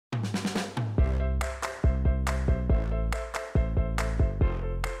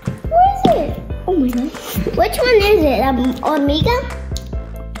Oh my god. Which one is it? Omega?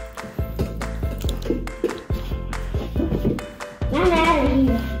 I'm out of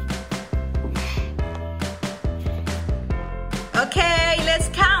here. Okay, let's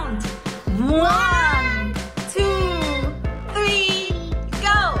count. 1, 2, 3,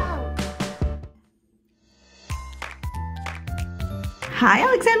 go. Hi,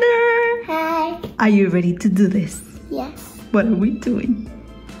 Alexander. Hi. Are you ready to do this? Yes. What are we doing?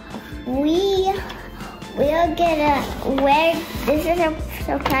 We'll get this is a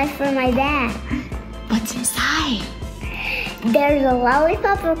surprise for my dad. What's inside? There's a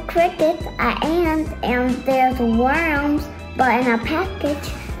lollipop of crickets, an ant, and there's worms, but in a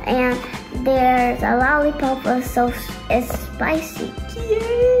package. And there's a lollipop so it's spicy.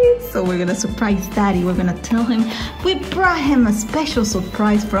 Yay! So we're gonna surprise Daddy. We're gonna tell him we brought him a special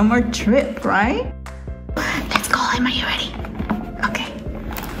surprise from our trip, right? Let's call him. Are you ready? Okay.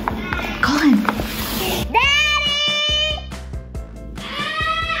 Call him. Daddy! We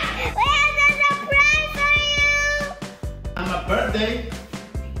have a surprise for you! On my birthday.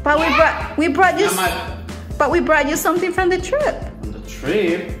 But we brought you. But we brought you something from the trip. On the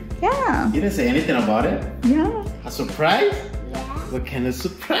trip? Yeah. You didn't say anything about it? Yeah. A surprise? Yeah. What kind of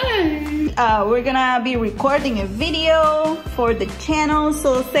surprise? We're gonna be recording a video for the channel,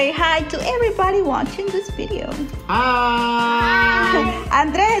 so say hi to everybody watching this video. Hi!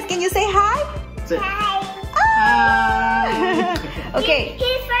 Andres, can you say hi? Say Hi. Ah. Okay.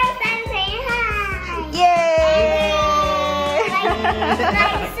 He's first time saying hi. Yay!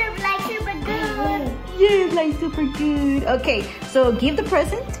 Like super good. Yes, like super good. Okay, so give the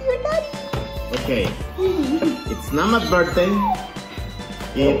present to your daddy. Okay. It's not my birthday.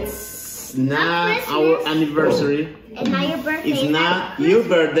 It's not our anniversary. It's not your birthday. It's not your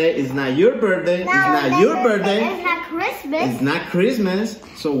birthday. It's not your birthday. It's not your birthday. It's not Christmas. It's not Christmas.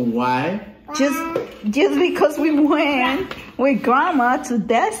 So why? Just because we went with Grandma to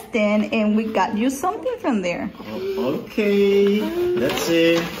Destin and we got you something from there. Okay. Let's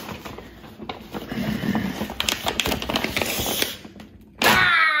see.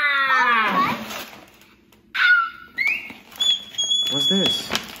 What's this?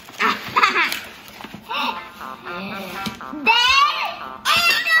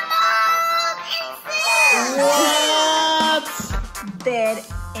 What? Dead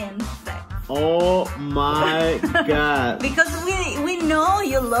insect. Oh my god. Because we know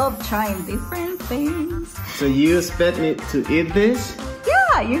you love trying different things. So you expect me to eat this?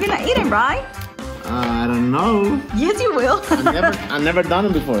 Yeah, you're gonna eat it, right? I don't know. Yes, you will. I've never done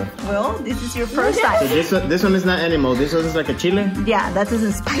it before. Well, this is your first So time. this one is not animal. This one is like a chili. Yeah, that is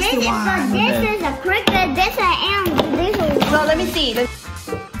a spicy one. This is a cricket. This is an ant. This is. So let me see.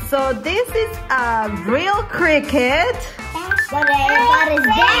 So this is a real cricket. But it's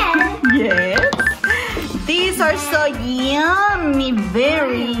dead. Yes. These are so yummy,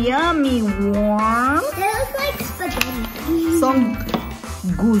 very yummy worms. They look like spaghetti. Some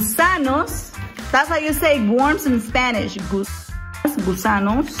gusanos. That's how you say worms in Spanish.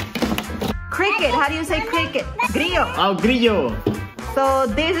 Gusanos. Cricket. How do you say cricket? Grillo. Oh, grillo. So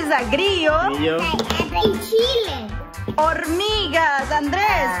this is a grillo. Grillo. In Chile. Hormigas,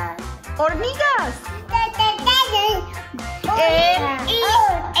 Andres. Hormigas.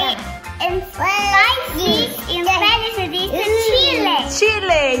 In Spanish, it is Chile.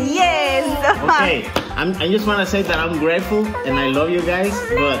 Chile, yes. Okay, I just want to say that I'm grateful and I love you guys,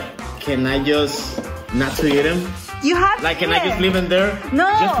 but can I just not to eat them? You have Like, to can I just leave them there? No.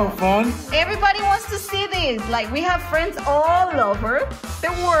 Just for fun? Everybody wants to see this. Like, we have friends all over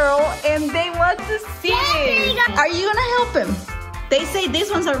the world and they want to see this. Are you gonna help him? They say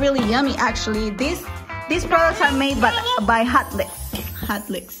these ones are really yummy, actually. These products are made by Hotlix.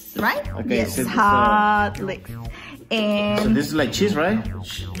 Hotlix, right? Okay, yes, so this, Hotlix. So And this is like cheese, right?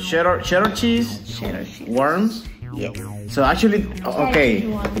 Cheddar cheese? cheddar cheese. Worms? Yes. So actually, okay.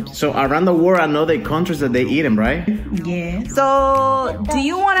 So around the world, I know the countries that they eat them, right? Yeah. So, do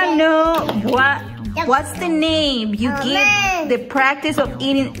you want to know what's the name you give the practice of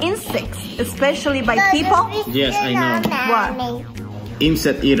eating insects, especially by people? Yes, I know. What?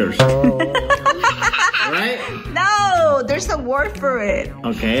 Insect eaters. Right? No, there's a word for it.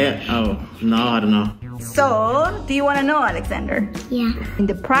 Okay. Oh, no, I don't know. So, do you want to know, Alexander? Yeah. In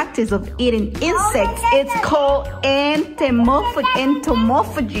the practice of eating insects, it's called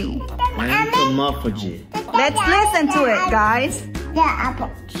entomophagy. Entomophagy. Let's listen to it, guys. The apple.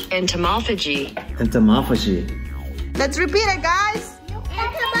 Entomophagy. Entomophagy. Let's repeat it, guys.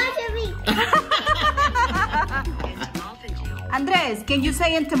 Entomophagy. Andres, can you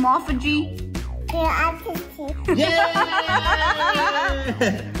say entomophagy? Yeah!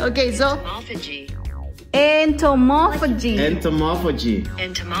 Okay, so Entomophagy. entomophagy. Entomophagy.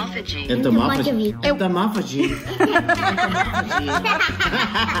 Entomophagy. Entomophagy. Entomophagy.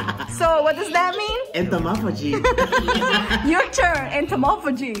 So what does that mean? Entomophagy. Your turn,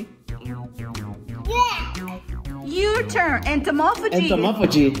 entomophagy. Your turn, entomophagy.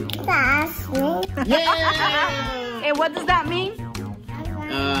 Entomophagy. That's me. Yeah! And what does that mean?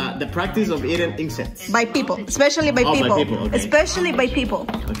 The practice of eating insects. By people, especially by Oh, by people. people, okay. Especially by people.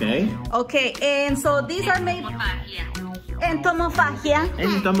 Okay. Okay, and so these are made entomophagia.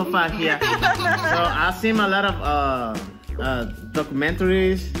 Entomophagia. So I've seen a lot of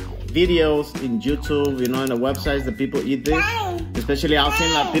documentaries, videos in YouTube, you know, in the websites that people eat this. Especially I've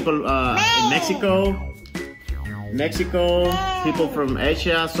seen like people in Mexico, people from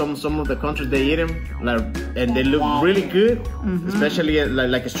Asia, some of the countries they eat them, like, and they look really good. Especially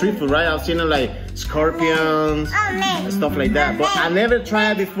like a street food, right? I've seen them like scorpions, stuff like that. But I never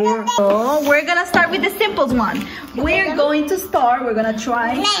tried it before. So we're gonna start with the simplest one. We're going to try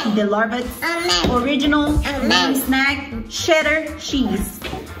the Larvets original snack cheddar cheese.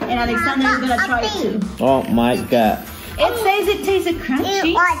 And Alexander is gonna try it too. Oh my god. It says it tastes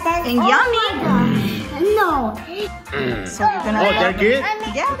crunchy and yummy. No. So you're gonna. Oh, they're good?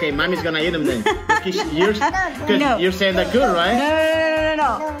 Yeah. Okay, mommy's gonna eat them then. Because No. you're saying they're good, right?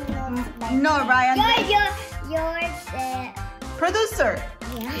 No. No, Ryan. You're Producer.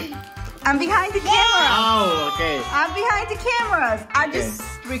 yeah. I'm behind the camera. Oh, okay. I'm behind the cameras. I just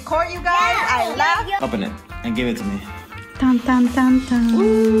record you guys. I laugh. Open it and give it to me. Dun dun dun dun.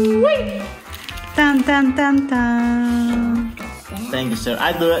 Ooh, wait. Dun dun dun dun. Thank you, sir.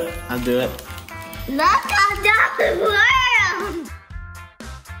 I'll do it. Look how that world.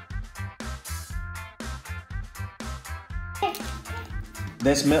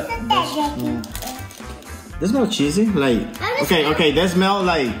 They smell cheesy. Like okay. They smell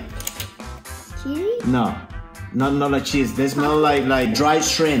like Cheese? no, not like cheese. They smell like dried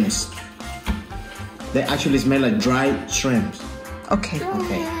shrimps. They actually smell like dried shrimps. Okay.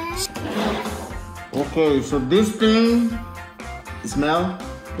 Okay, so this thing smell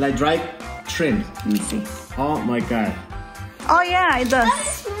like dried shrimp. Let me see. Oh my god. Oh yeah, it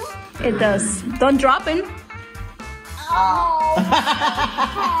does. It does. Don't drop it.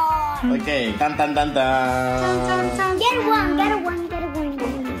 Okay, dun dun dun dun. Get one.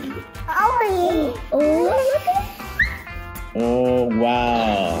 Oh, look at it. Oh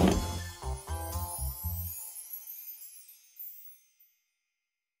wow.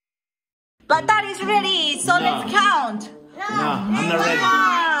 But that is ready, so No. let's count. No, I'm not ready.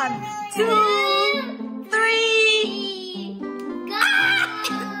 1, 2, 3.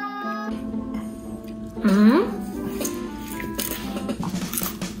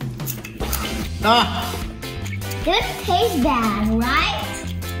 Ah. This tastes bad, right?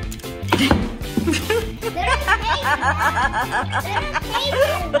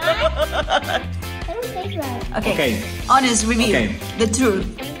 Okay. Honest review. Okay. The truth.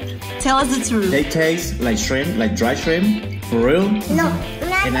 Tell us the truth. They taste like shrimp, like dry shrimp, for real. No.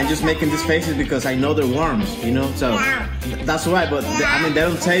 And I'm just making these faces because I know they're worms, you know. So that's why. But I mean, they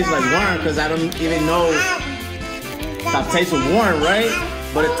don't taste like worm because I don't even know that taste of worm, right?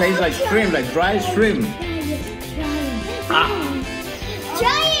 But it tastes like shrimp, like dry shrimp. Ah.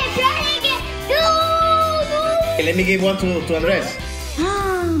 Try it again. No. Okay, let me give one to Andres.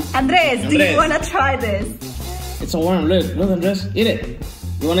 Andres, do you Andres. want to try this? It's a worm. Look, Andres, eat it.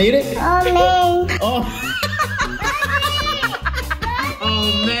 You wanna eat it? Oh man. Oh.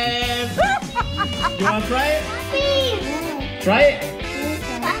 Oh man. You wanna try it? Try it.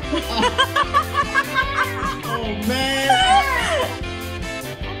 Oh man.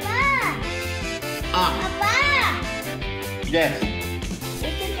 Ah. Yes.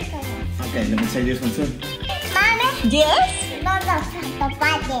 Okay, let me say this one too. Yes?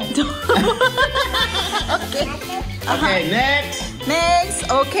 Okay, next. Next.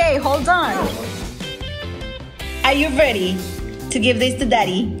 Okay, hold on. Are you ready to give this to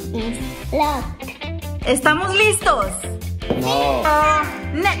Daddy? Look. ¿Estamos listos? No.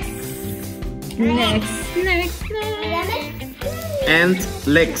 Next.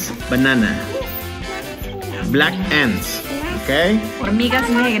 Ant-lix banana. Black ants. Okay. Hormigas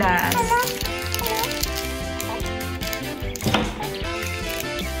negras.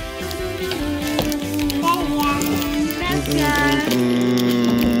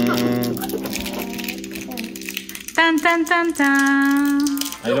 Tan tan tan tan.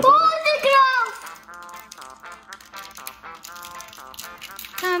 Ahí lo Oh, the girl.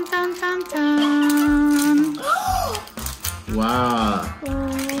 Tan tan tan tan. Wow.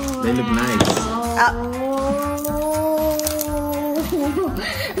 They look nice.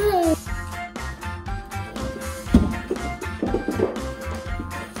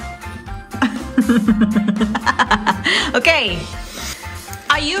 Okay,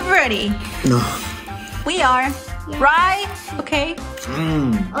 are you ready? No. We are. Yeah. Right? Okay.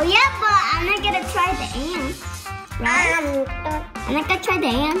 Oh yeah, but I'm not gonna try the ants. Right? I'm not gonna try the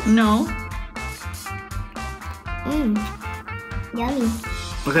ants. No. Yummy.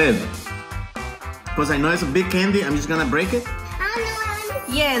 Okay. Because I know it's a big candy, I'm just gonna break it.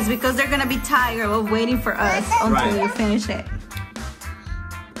 Yes, because they're gonna be tired of waiting for us until we finish it.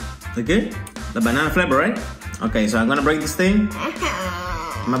 Okay? The banana flavor, right? Okay, so I'm gonna break this thing. I'm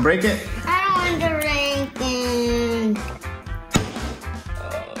gonna break it. I don't want to break it.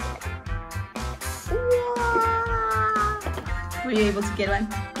 Were you able to get one?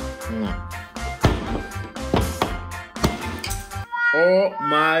 No. Oh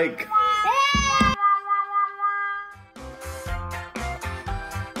my.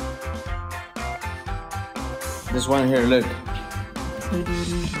 This one here, look.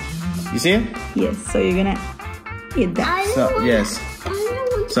 You see it? Yes, so you're gonna eat that. So, yes.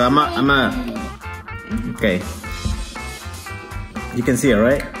 So I'm a, okay. You can see it,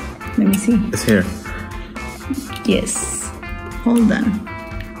 right? Let me see. It's here. Yes. Hold on.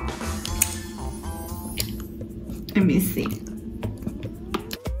 Let me see.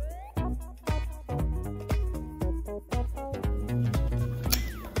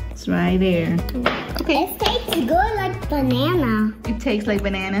 It's right there. Okay. It tastes good like banana. It tastes like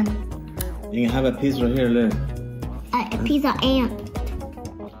banana. You can have a piece right here, look. A piece of ant.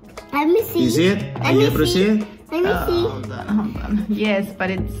 Let me see. You see it? Are you able to see it? Let me see. Hold on, hold on. Yes, but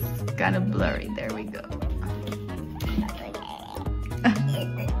it's kind of blurry. There we go.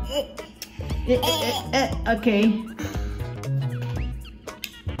 Okay.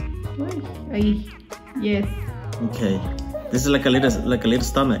 Yes. Okay. This is like a little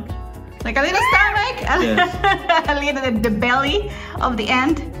stomach. Like a little stomach? Yes. A little the belly of the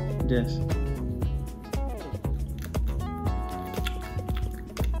ant. Yes.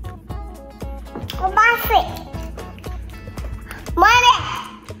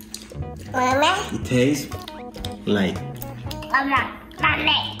 It tastes like, I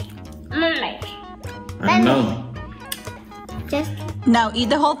don't know. Just Now eat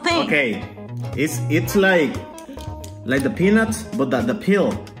the whole thing. Okay, it's like the peanuts, but the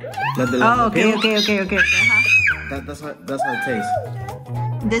peel. Oh, okay, peel. okay. That's how it tastes.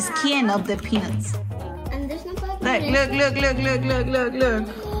 The skin of the peanuts. and there's no bug. Look.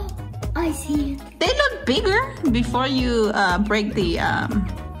 I see it. They look bigger before you break the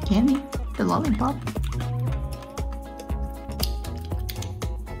candy, the lollipop.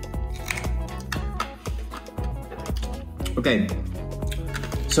 Okay,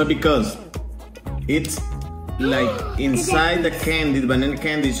 so because it's like inside the candy, the banana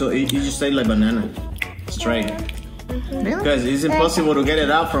candy, so you just say like banana straight. Really? Because it's impossible to get it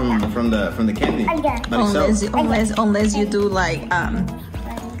out from the candy by itself. Unless you do like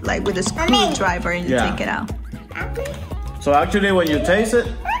with a screwdriver and you take it out. So actually, when you taste it,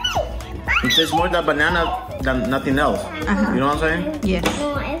 it tastes more like banana than nothing else. You know what I'm saying? Yes.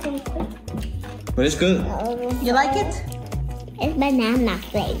 But it's good. You like it? It's banana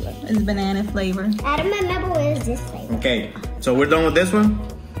flavor. It's banana flavor. I don't remember what is this flavor. Okay, so we're done with this one?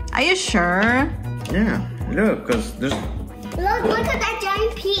 Are you sure? Yeah, look, because there's... Look at that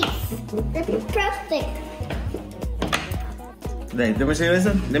giant piece. That's perfect. Let me see this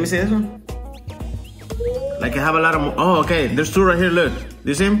one. Let me see this one. Like I have a lot of... Oh, okay, there's two right here, look. Do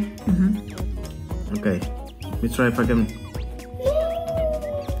you see them? Mm-hmm. Okay, let me try if I can...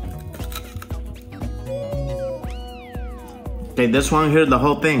 Okay, this one here, the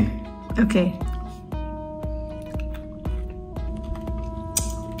whole thing. Okay.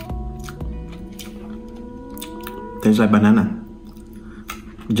 Tastes like banana.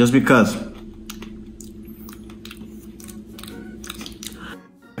 Just because.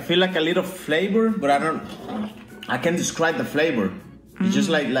 I feel like a little flavor, but I can't describe the flavor. It's just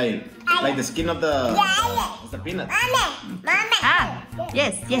like the skin of the peanut. Ah,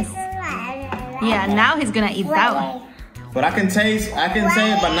 yes. Yeah, now he's gonna eat that one. But I can say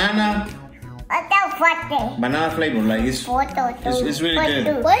banana flavor, like it's really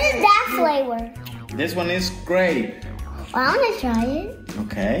good. What is that flavor? This one is grape. Well, I want to try it.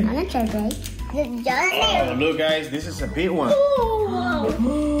 Okay. I want to try grape. Oh, look guys, this is a big one.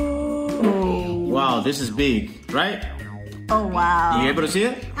 Wow, this is big, right? Oh wow. You able to see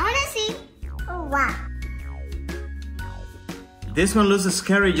it? I want to see. Oh, wow. This one looks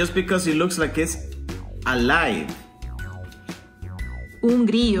scary just because it looks like it's alive. un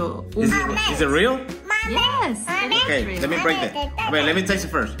grillo. Is it real? Yes. Okay, let me break it. Wait, let me taste it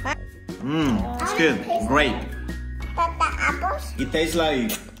first. It's good. Grape. It tastes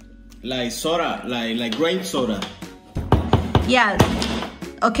like soda, like grape soda. Yeah.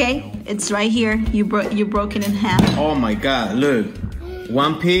 Okay, it's right here. You broke it in half. Oh my God! Look,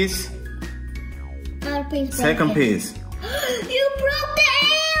 one piece. Second piece. You broke the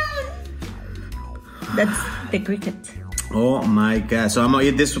ant! That's the cricket. Oh my God! So I'm gonna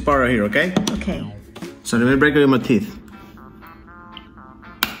eat this part right here, okay? Okay. So let me break it with my teeth.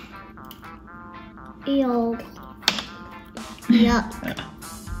 Ew. Yuck.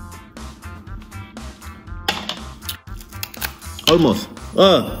 Almost.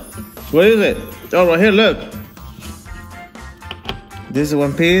 What is it? Oh, right here, look. This is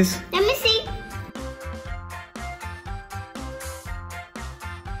one piece. Let me see.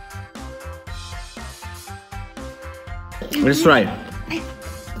 Let's try it.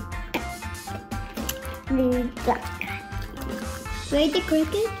 Where's the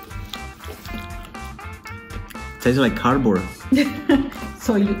cricket? Tastes like cardboard.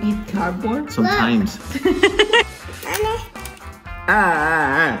 So you eat cardboard? Sometimes.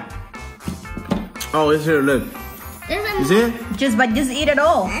 Oh, it's here, look. You see it? Just eat it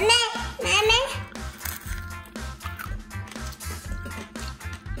all.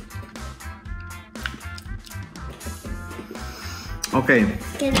 Okay.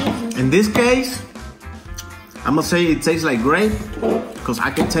 In this case, I'm gonna say it tastes like grape because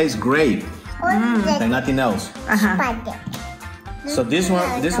I can taste grape like nothing else. So this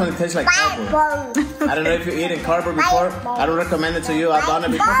one tastes like cardboard. I don't know if you eaten cardboard before. I don't recommend it to you. I've done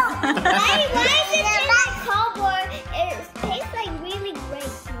it before. Why is it just like cardboard? It tastes like really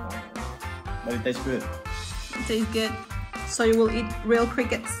great. But it tastes good. It tastes good. So you will eat real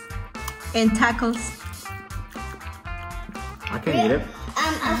crickets and tacos. I can eat it.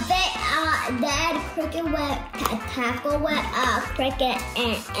 Dad cricket with taco with cricket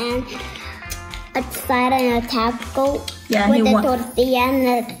and a side and a taco. Yeah, with the tortilla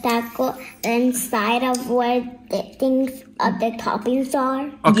and the taco inside of where the things of the toppings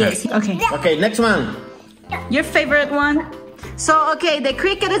are. Okay. Yes. Okay. Okay, next one. Your favorite one. So okay, the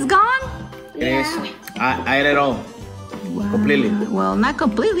cricket is gone. Yes. I ate it all. Wow. Completely. Well, not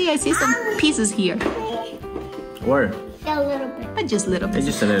completely. I see some pieces here, Where? A little bit. but just little pieces.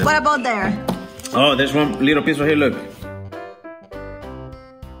 Just a little. What about there? Oh, there's one little piece right here. Look.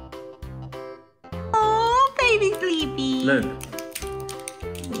 Oh, baby sleepy. Look.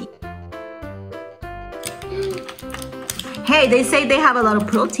 Hey, they say they have a lot of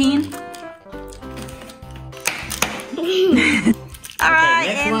protein. All right,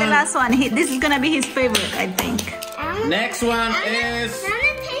 next and one. the last one. This is gonna be his favorite, I think. Next one is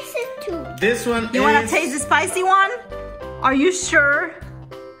taste it too. this one. You wanna taste the spicy one? Are you sure?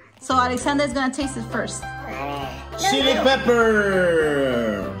 So Alexander's gonna taste it first. Chili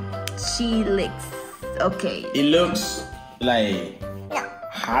pepper. Chili. Okay. It looks like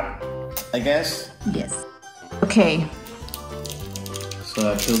hot, I guess. Yes. Okay.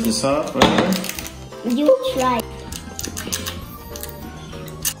 So I fill this up right here. You try.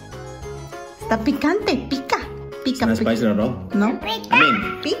 Está picante, pica. Pica, It's not pica. spicy at all. No? I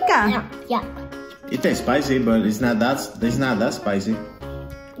mean, Pica. Yeah. it tastes spicy, but it's not that spicy.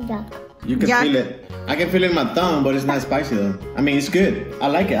 Yeah. You can Yuck. feel it. I can feel it in my tongue, but it's not spicy though. I mean, it's good. I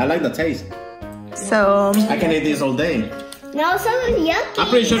like it. I like the taste. So, I can eat this all day. No, so yucky. I'm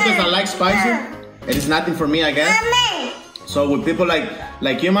pretty sure because I like spicy, it is nothing for me, I guess. So with people like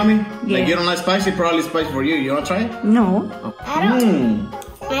you, mommy, like you don't like spicy, probably spicy for you. You wanna try it? no.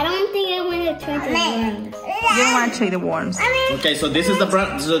 I don't think I want to try the worms. You don't want to try the worms. Okay, so this is the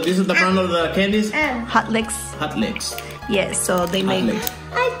brand. So this is the brand of the candies. Hotlix. Hotlix. Yes, so they make. Hotlix.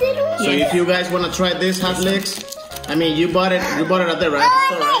 I didn't. So if you guys wanna try this Hotlix, I mean, you bought it at the right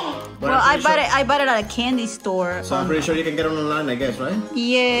store, right? But Well, I'm pretty I bought it at a candy store. So I'm pretty sure you can get it online, I guess, right?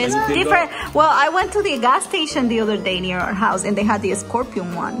 Yes, Like if you different. Well, I went to the gas station the other day near our house, and they had the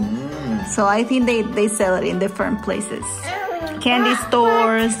scorpion one. So I think they sell it in different places, candy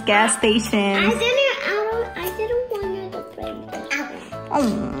stores, gas stations. I didn't want to play with it.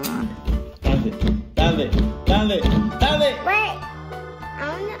 Oh. Dale. Wait.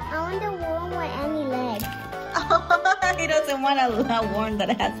 I want the worm with any legs. He doesn't want a worm that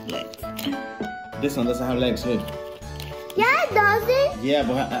has legs. This one doesn't have legs, look. Yeah, it doesn't. Yeah,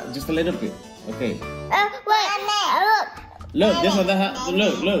 but just a little bit. Okay. Wait. Look, this one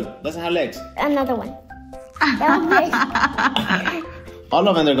doesn't have legs. Another one. That one breaks. All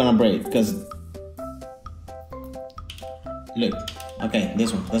of them are gonna break, because look. Okay,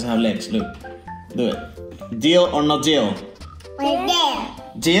 this one doesn't have legs. Look. Do it. Deal or no deal? Right there.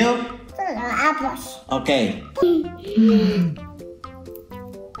 Jill? Apples. Okay.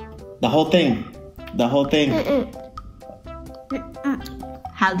 The whole thing. The whole thing.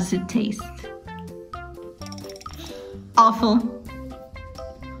 How does it taste? Awful.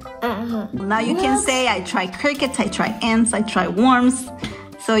 Now you can say I try crickets, I try ants, I try worms.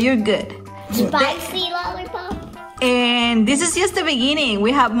 So you're good. Spicy lollipop. And this is just the beginning.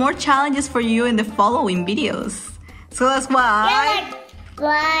 We have more challenges for you in the following videos. So that's why. Yeah,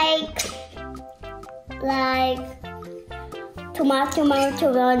 like tomorrow,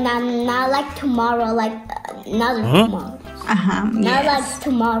 not like tomorrow, like another tomorrow. Not Yes. like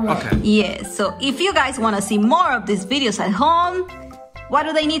tomorrow. Okay. Yes. So if you guys want to see more of these videos at home, what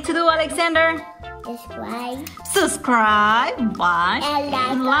do they need to do, Alexander? Subscribe, watch,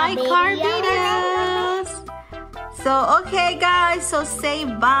 and like our videos. So, okay, guys. So say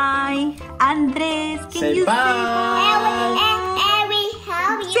bye. Andres, can you say bye?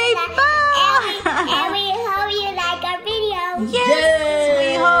 Say bye. We hope you like our videos. Yes,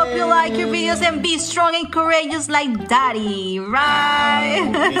 we hope you like your videos and be strong and courageous like Daddy, right?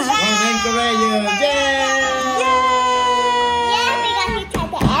 Be strong and courageous. Yay! Yeah, because he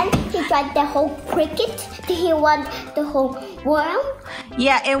tried the ant, he tried the whole cricket, he won the whole worm.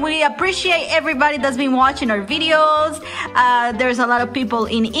 Yeah, and we appreciate everybody that's been watching our videos. There's a lot of people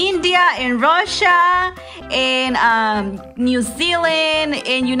in India, in Russia, in New Zealand,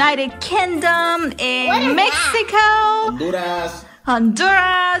 in United Kingdom, in Mexico,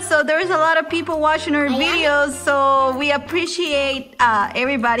 Honduras. So there's a lot of people watching our videos. So we appreciate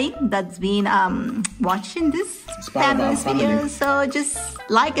everybody that's been watching this fabulous video. So just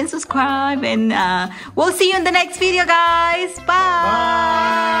like and subscribe, and we'll see you in the next video, guys. Bye.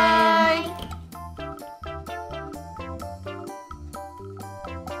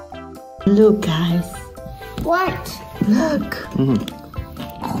 Look, guys. What? Look.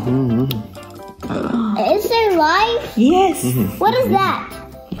 Is there life? Yes. What is that?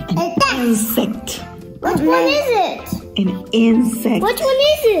 An insect. Which one is it? An insect. Which one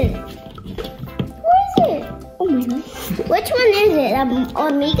is it? Where is it? Oh my god. Which one is it?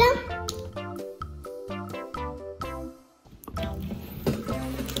 Omega?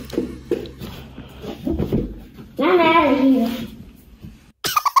 I'm out of here.